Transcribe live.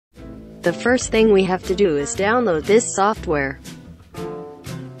The first thing we have to do is download this software.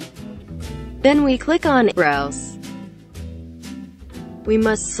 Then we click on Browse. We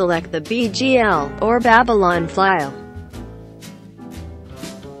must select the BGL, or Babylon file.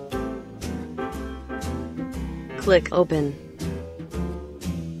 Click Open.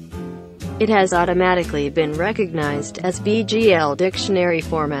 It has automatically been recognized as BGL dictionary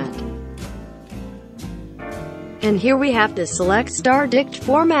format. And here we have to select Stardict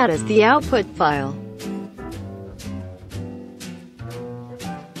format as the output file.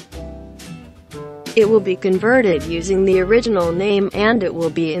 It will be converted using the original name, and it will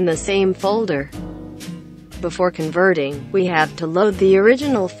be in the same folder. Before converting, we have to load the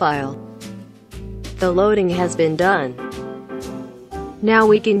original file. The loading has been done. Now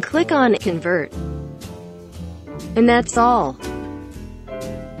we can click on Convert. And that's all.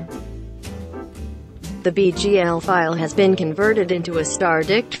 The BGL file has been converted into a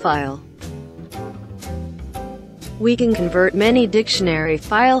Stardict file. We can convert many dictionary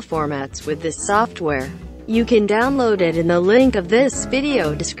file formats with this software. You can download it in the link of this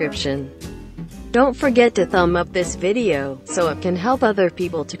video description. Don't forget to thumb up this video, so it can help other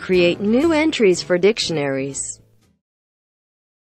people to create new entries for dictionaries.